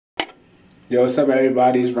Yo, what's up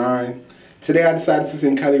everybody, it's Ryan. Today I decided to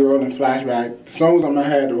sing Kelly Rowland Flashback. The song was on my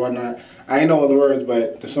head or whatnot. I ain't know all the words,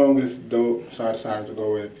 but the song is dope, so I decided to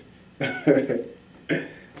go with it.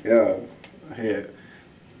 Yo, yeah.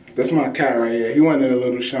 That's my cat right here. He wanted a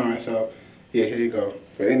little shine, so yeah, here you go.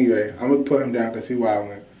 But anyway, I'm gonna put him down because he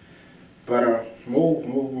wildin'. But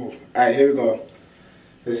move. Alright, here we go.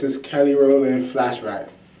 This is Kelly Rowland Flashback.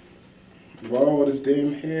 Whoa, this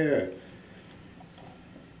damn hair.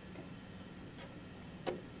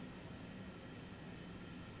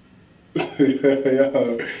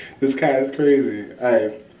 Yo, this cat is crazy.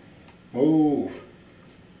 Alright, move.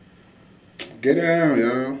 Get down,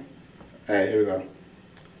 yo. Alright, here we go.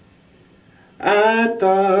 I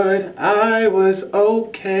thought I was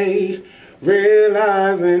okay,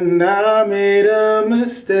 realizing I made a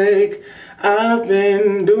mistake. I've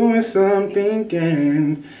been doing some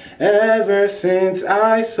thinking ever since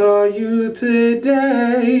I saw you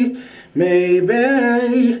today.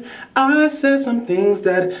 Maybe I said some things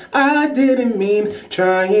that I didn't mean,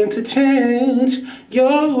 trying to change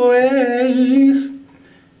your ways.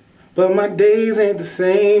 But my days ain't the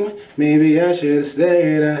same. Maybe I should have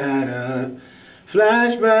stayed. I had a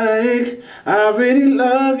flashback. I really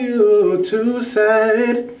love you too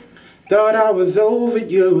sad. Thought I was over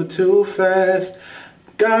you too fast.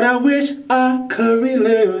 God, I wish I could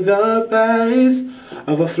relive the past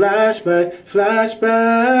of a flashback.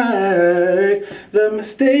 The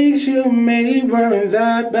mistakes you made weren't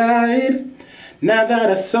that bad. Now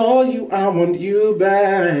that I saw you, I want you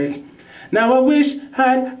back. Now I wish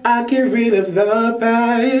I could relive the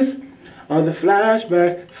past of the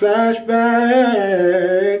flashback.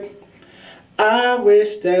 I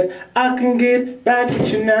wish that I can get back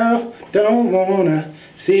with you now. Don't wanna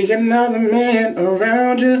see another man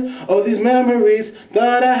around you. All these memories,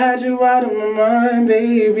 thought I had you out of my mind,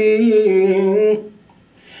 baby.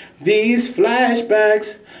 These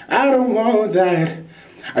flashbacks, I don't want that.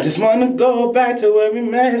 I just wanna go back to where we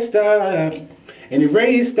messed up and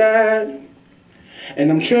erase that.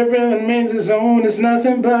 And I'm tripping, I'm in the zone, it's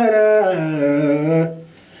nothing but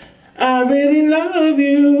I really love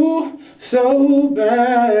you so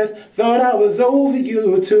bad. Thought I was over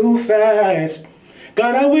you too fast.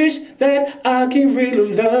 God, I wish that I could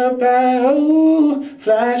relive the past.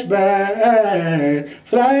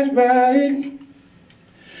 Flashback.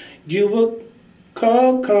 You will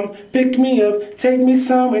call, come pick me up, take me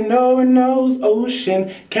somewhere no one knows.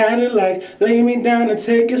 Ocean, Cadillac, lay me down and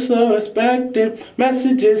take it slow. Expected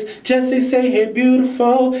messages, just they say hey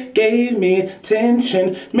beautiful. Gave me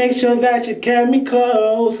attention, make sure that you kept me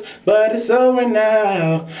close. But it's over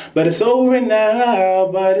now, but it's over now,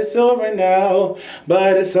 but it's over now,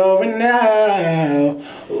 but it's over now.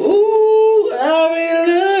 Ooh, I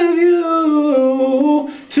really love you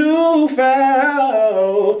too fast.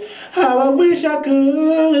 How I wish I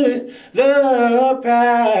could, the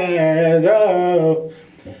past, oh.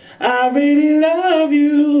 I really love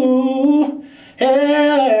you,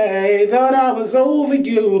 hey, thought I was over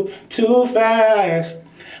you too fast.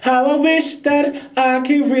 How I wish that I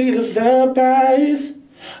could relive the past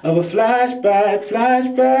of a flashback,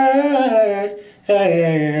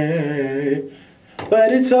 hey.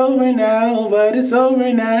 But it's over now, but it's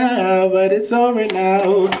over now, but it's over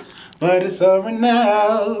now, but it's over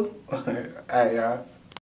now. Alright, y'all.